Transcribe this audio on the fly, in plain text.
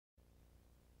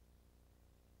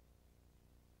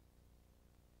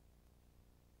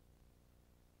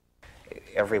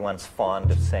everyone's fond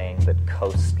of saying that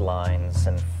coastlines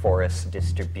and forest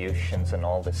distributions and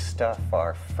all this stuff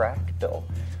are fractal.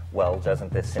 Well,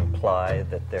 doesn't this imply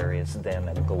that there is then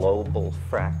a global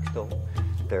fractal?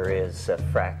 There is a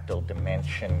fractal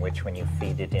dimension which, when you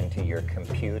feed it into your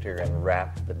computer and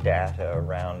wrap the data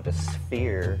around a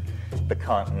sphere, the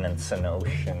continents and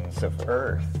oceans of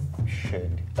Earth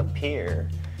should appear.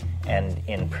 And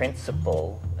in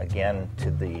principle, again to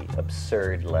the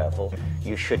absurd level,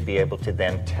 you should be able to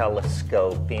then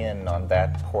telescope in on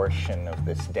that portion of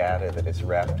this data that is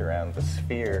wrapped around the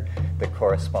sphere that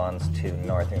corresponds to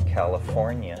Northern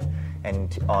California.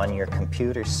 And on your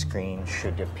computer screen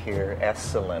should appear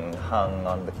Esalen hung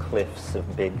on the cliffs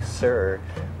of Big Sur,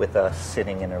 with us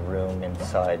sitting in a room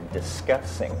inside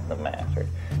discussing the matter.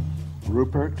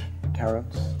 Rupert,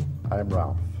 Terence, I'm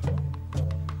Ralph.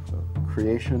 So,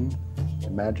 creation,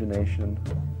 imagination,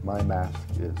 my mask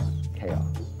is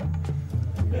chaos.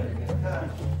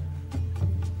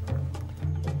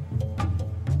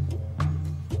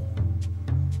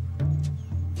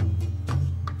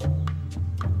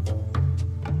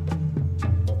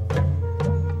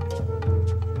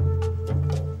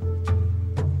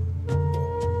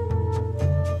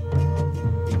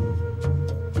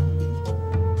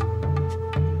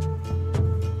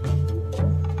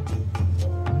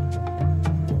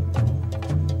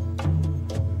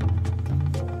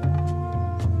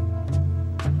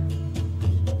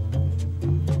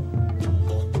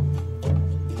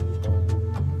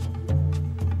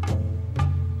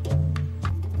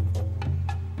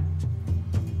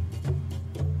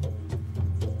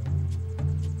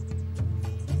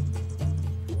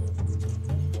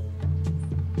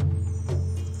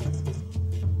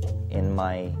 In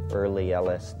my early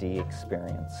LSD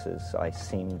experiences, I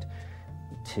seemed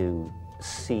to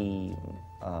see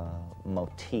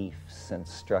motifs and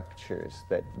structures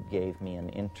that gave me an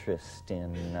interest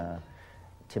in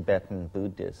Tibetan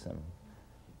Buddhism.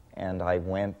 And I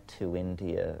went to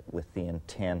India with the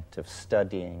intent of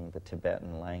studying the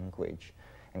Tibetan language,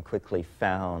 and quickly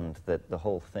found that the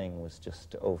whole thing was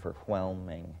just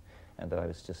overwhelming, and that I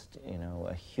was just,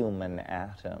 a human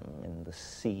atom in the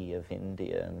sea of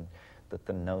India, and that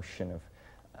the notion of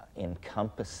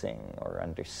encompassing or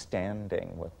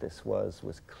understanding what this was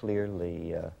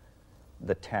clearly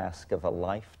the task of a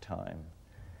lifetime.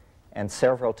 And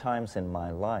several times in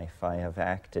my life I have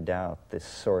acted out this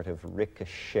sort of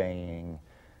ricocheting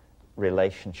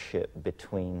relationship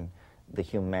between the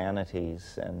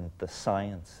humanities and the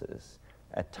sciences,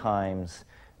 at times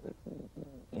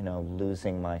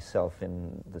losing myself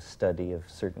in the study of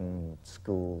certain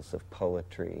schools of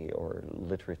poetry or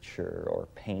literature or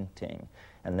painting,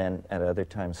 and then at other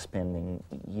times spending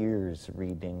years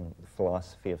reading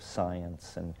philosophy of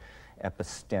science and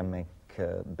epistemic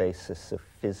basis of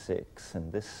physics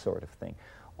and this sort of thing,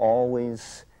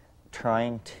 always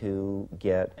trying to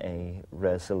get a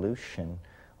resolution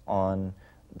on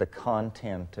the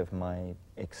content of my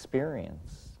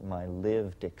experience, my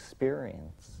lived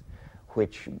experience,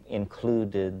 which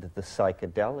included the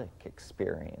psychedelic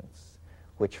experience,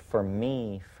 which for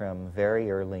me from very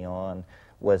early on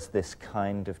was this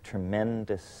kind of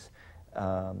tremendous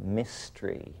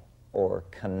mystery or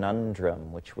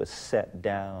conundrum which was set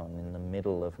down in the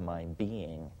middle of my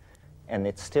being. And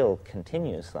it still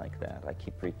continues like that. I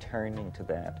keep returning to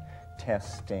that,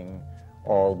 testing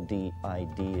all the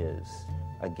ideas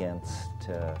against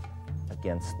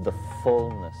the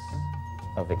fullness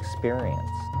of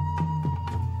experience.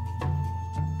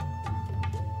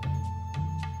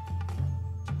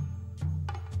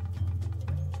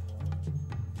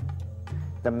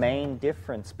 The main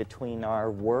difference between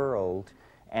our world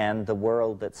and the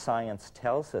world that science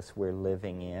tells us we're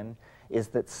living in is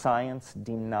that science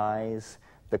denies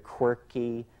the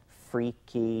quirky,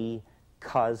 freaky,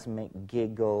 cosmic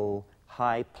giggle,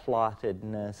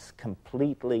 high-plottedness,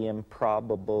 completely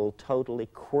improbable, totally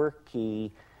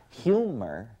quirky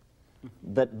humor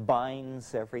that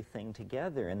binds everything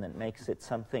together and that makes it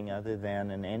something other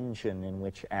than an engine in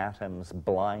which atoms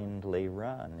blindly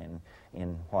run,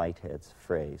 in Whitehead's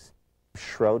phrase.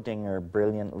 Schrödinger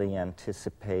brilliantly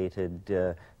anticipated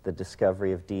the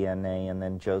discovery of DNA, and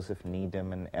then Joseph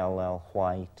Needham and L.L.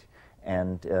 White,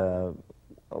 and,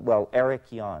 Eric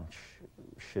Jantsch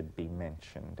should be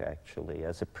mentioned, actually,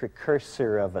 as a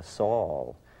precursor of us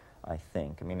all, I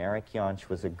think. I mean, Eric Jantsch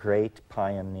was a great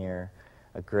pioneer,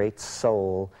 a great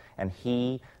soul, and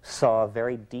he saw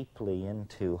very deeply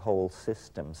into whole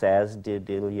systems, as did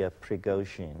Ilya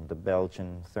Prigozhin, the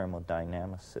Belgian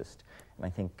thermodynamicist. And I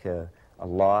think a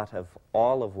lot of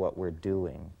all of what we're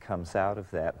doing comes out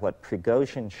of that. What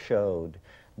Prigozhin showed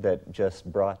that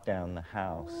just brought down the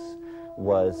house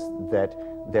was that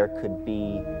there could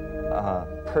be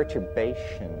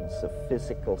perturbations of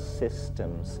physical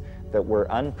systems that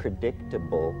were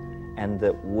unpredictable and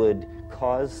that would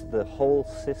cause the whole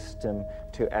system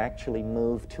to actually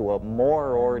move to a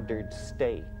more ordered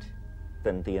state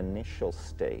than the initial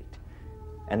state.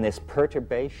 And this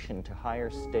perturbation to higher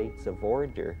states of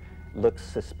order looks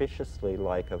suspiciously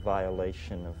like a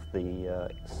violation of the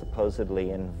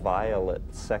supposedly inviolate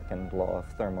second law of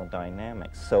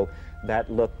thermodynamics. So that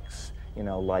looks, you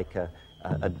know, like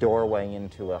a doorway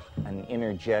into an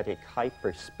energetic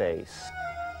hyperspace.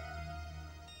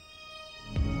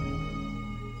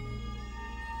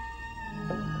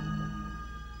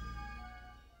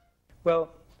 Well,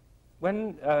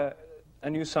 when A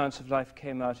New Science of Life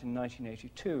came out in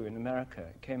 1982 in America,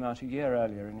 it came out a year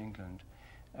earlier in England,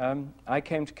 I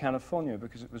came to California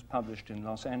because it was published in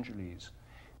Los Angeles.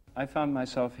 I found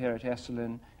myself here at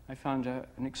Esalen. I found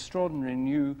an extraordinary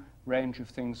new range of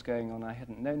things going on I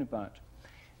hadn't known about.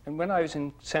 And when I was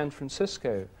in San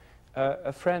Francisco,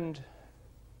 a friend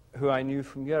who I knew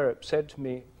from Europe said to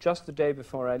me just the day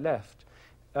before I left,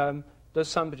 there's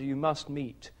somebody you must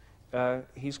meet.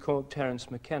 He's called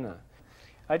Terence McKenna.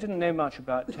 I didn't know much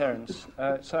about Terence,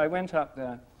 so I went up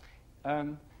there,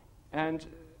 and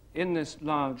in this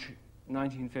large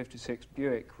 1956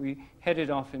 Buick, we headed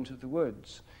off into the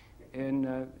woods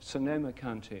in Sonoma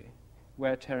County,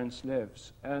 where Terence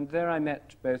lives. And there I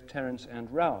met both Terence and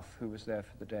Ralph, who was there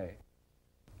for the day.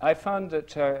 I found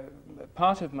that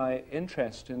part of my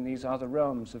interest in these other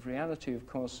realms of reality, of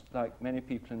course, like many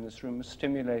people in this room, was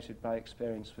stimulated by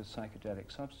experience with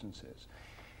psychedelic substances.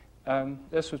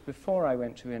 This was before I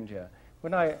went to India.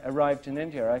 When I arrived in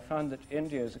India, I found that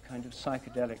India is a kind of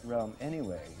psychedelic realm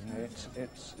anyway. You know,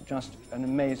 it's just an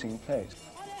amazing place.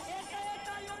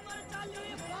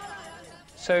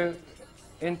 So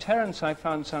in Terence, I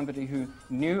found somebody who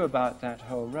knew about that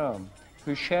whole realm,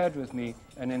 who shared with me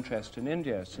an interest in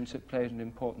India, since it played an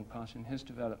important part in his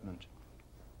development,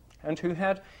 and who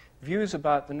had views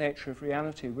about the nature of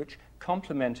reality which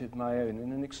complemented my own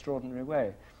in an extraordinary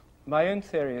way. My own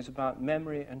theory is about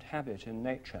memory and habit in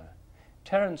nature.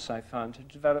 Terence, I found, had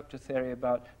developed a theory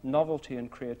about novelty and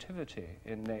creativity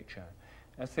in nature,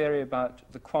 a theory about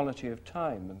the quality of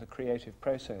time and the creative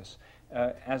process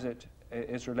as it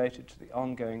is related to the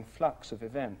ongoing flux of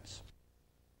events.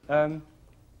 And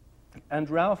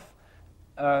Ralph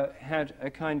had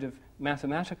a kind of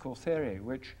mathematical theory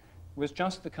which was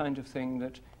just the kind of thing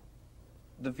that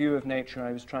the view of nature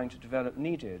I was trying to develop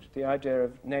needed, the idea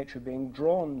of nature being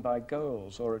drawn by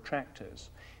goals or attractors.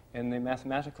 In the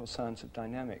mathematical science of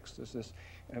dynamics, there's this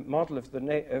model of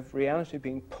of reality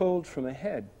being pulled from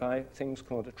ahead by things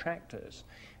called attractors.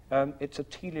 It's a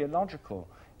teleological,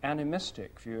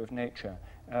 animistic view of nature,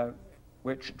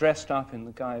 which dressed up in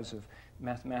the guise of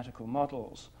mathematical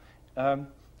models,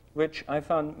 which I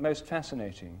found most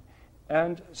fascinating.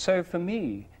 And so for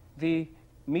me, the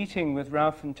meeting with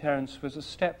Ralph and Terence was a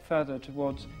step further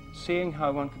towards seeing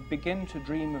how one could begin to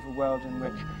dream of a world in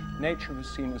which nature was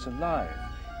seen as alive,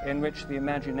 in which the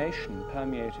imagination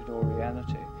permeated all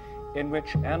reality, in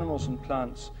which animals and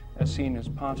plants are seen as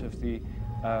part of the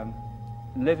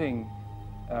living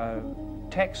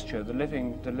texture, the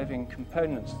living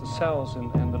components, the cells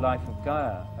in the life of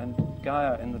Gaia, and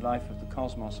Gaia in the life of the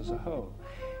cosmos as a whole.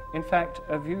 In fact,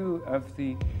 a view of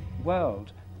the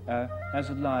world as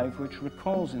alive, which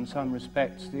recalls in some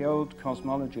respects the old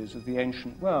cosmologies of the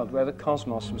ancient world, where the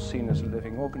cosmos was seen as a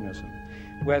living organism,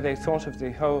 where they thought of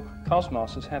the whole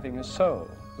cosmos as having a soul,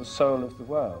 the soul of the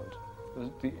world,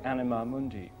 the anima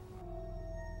mundi.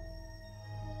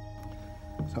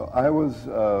 So I was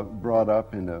brought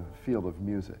up in a field of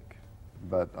music,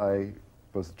 but I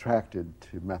was attracted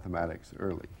to mathematics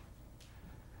early.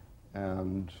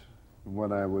 And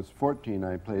when I was 14,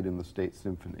 I played in the State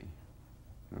Symphony.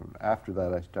 After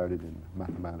that, I started in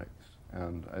mathematics,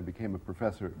 and I became a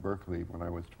professor at Berkeley when I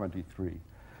was 23.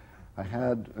 I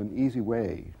had an easy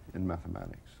way in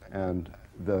mathematics, and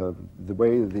the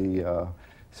way the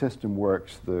system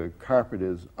works, the carpet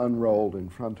is unrolled in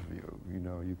front of you. You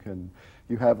know,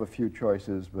 you have a few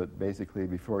choices, but basically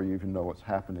before you even know what's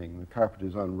happening, the carpet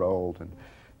is unrolled, and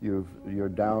you're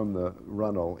down the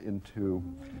runnel into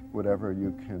whatever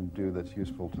you can do that's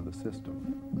useful to the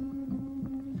system.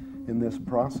 In this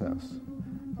process,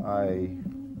 I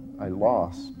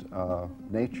lost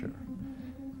nature,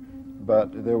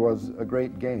 but there was a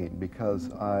great gain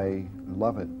because I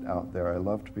love it out there. I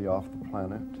love to be off the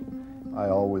planet. I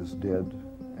always did,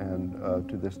 and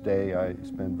to this day I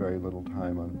spend very little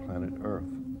time on planet Earth.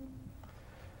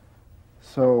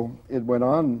 So it went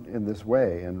on in this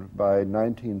way, and by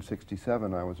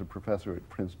 1967 I was a professor at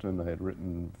Princeton. I had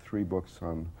written 3 books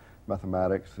on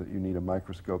mathematics that you need a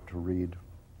microscope to read.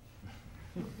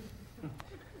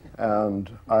 And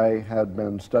I had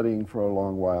been studying for a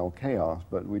long while chaos,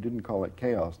 but we didn't call it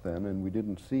chaos then, and we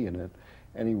didn't see in it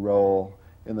any role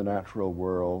in the natural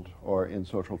world or in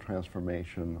social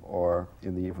transformation or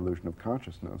in the evolution of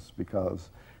consciousness, because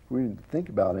we didn't think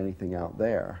about anything out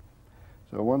there.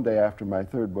 So one day after my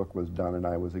third book was done and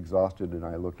I was exhausted, and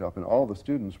I looked up and all the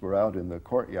students were out in the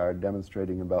courtyard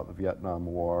demonstrating about the Vietnam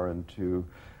War and to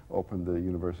open the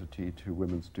university to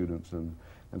women students and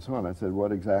so on. I said,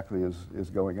 what exactly is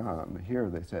going on? Here,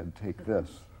 they said, take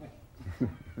this.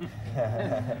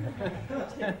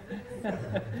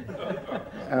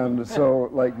 And so,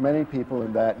 like many people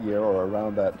in that year or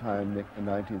around that time, in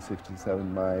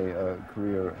 1967, my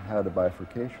career had a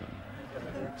bifurcation.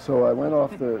 So I went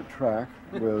off the track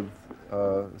with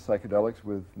psychedelics,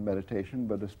 with meditation,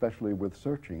 but especially with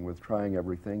searching, with trying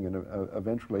everything, and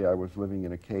eventually I was living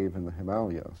in a cave in the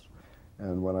Himalayas.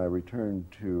 And when I returned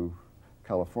to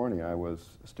California, I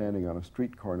was standing on a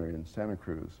street corner in Santa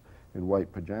Cruz in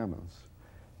white pajamas,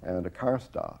 and a car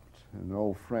stopped. An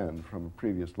old friend from a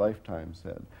previous lifetime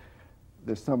said,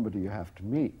 "There's somebody you have to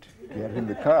meet. Get in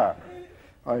the car."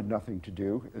 I had nothing to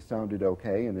do. It sounded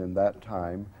okay, and in that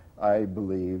time, I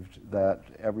believed that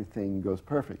everything goes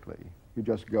perfectly. You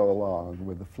just go along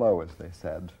with the flow, as they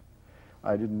said.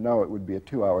 I didn't know it would be a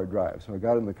 2-hour drive, so I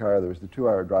got in the car. There was the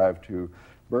 2-hour drive to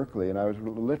Berkeley, and I was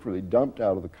literally dumped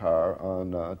out of the car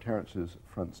on Terence's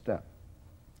front step.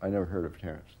 I never heard of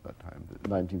Terence at that time,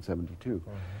 1972.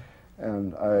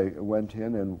 And I went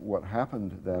in, and what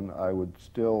happened then, I would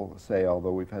still say,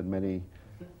 although we've had many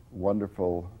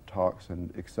wonderful talks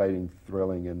and exciting,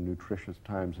 thrilling, and nutritious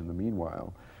times in the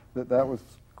meanwhile, that was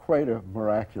quite a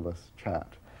miraculous chat.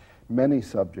 Many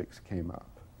subjects came up.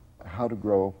 How to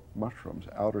grow mushrooms,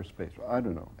 outer space, I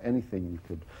don't know, anything you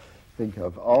could think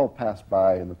of, all passed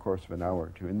by in the course of an hour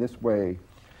or two. In this way,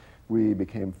 we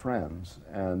became friends,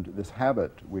 and this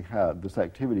habit we had, this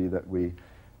activity that we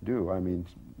do, I mean,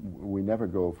 we never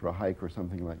go for a hike or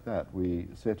something like that. We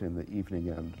sit in the evening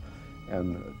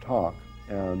and talk,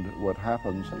 and what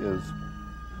happens is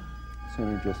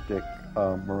synergistic,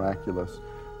 miraculous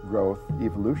growth,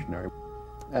 evolutionary.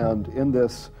 And in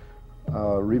this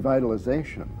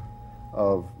revitalization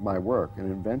of my work, and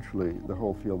eventually the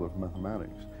whole field of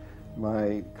mathematics,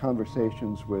 my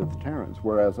conversations with Terence,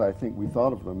 whereas I think we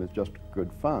thought of them as just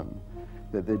good fun,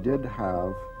 that they did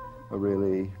have a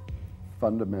really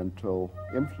fundamental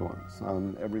influence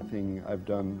on everything I've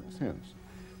done since.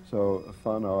 So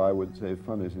fun, or I would say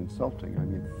fun is insulting. I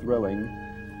mean, thrilling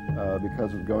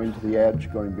because of going to the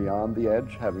edge, going beyond the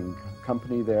edge, having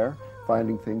company there,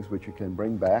 finding things which you can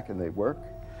bring back and they work,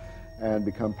 and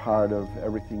become part of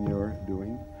everything you're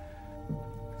doing.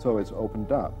 So it's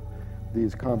opened up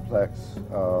these complex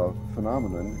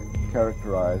phenomenon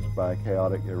characterized by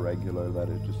chaotic, irregular, that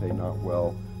is to say, not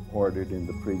well ordered in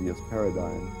the previous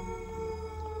paradigm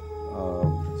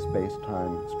of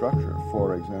space-time structure.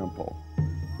 For example,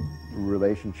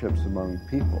 relationships among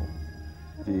people,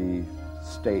 the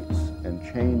states and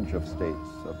change of states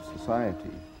of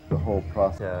society, the whole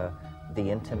process. The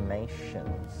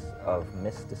intimations of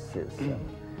mysticism,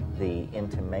 the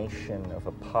intimation of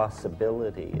a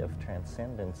possibility of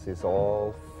transcendence is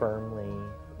all firmly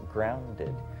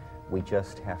grounded. We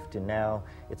just have to now,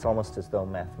 it's almost as though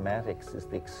mathematics is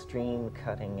the extreme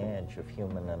cutting edge of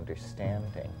human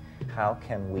understanding. How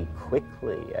can we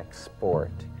quickly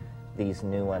export these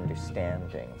new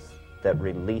understandings that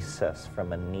release us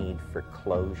from a need for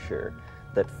closure,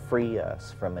 that free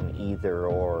us from an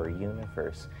either-or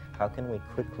universe? How can we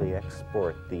quickly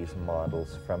export these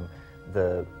models from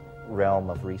the realm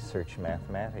of research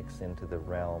mathematics into the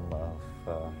realm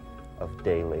of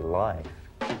daily life?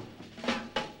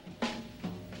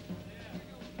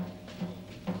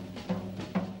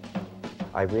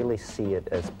 I really see it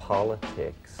as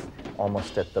politics,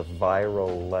 almost at the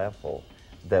viral level,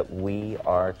 that we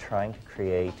are trying to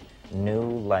create new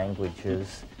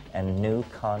languages and new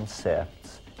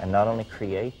concepts, and not only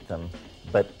create them,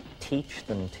 but teach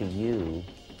them to you,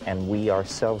 and we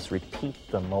ourselves repeat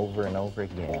them over and over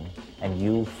again, and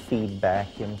you feed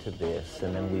back into this,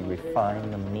 and then we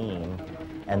refine the mean,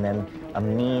 and then a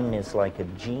mean is like a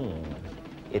gene.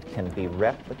 It can be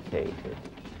replicated,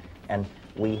 and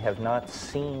we have not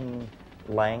seen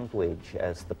language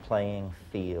as the playing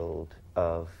field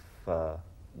of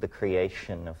the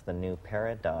creation of the new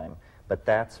paradigm, but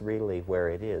that's really where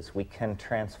it is. We can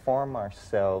transform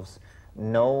ourselves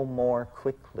no more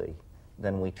quickly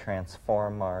than we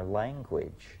transform our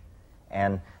language.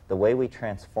 And the way we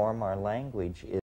transform our language is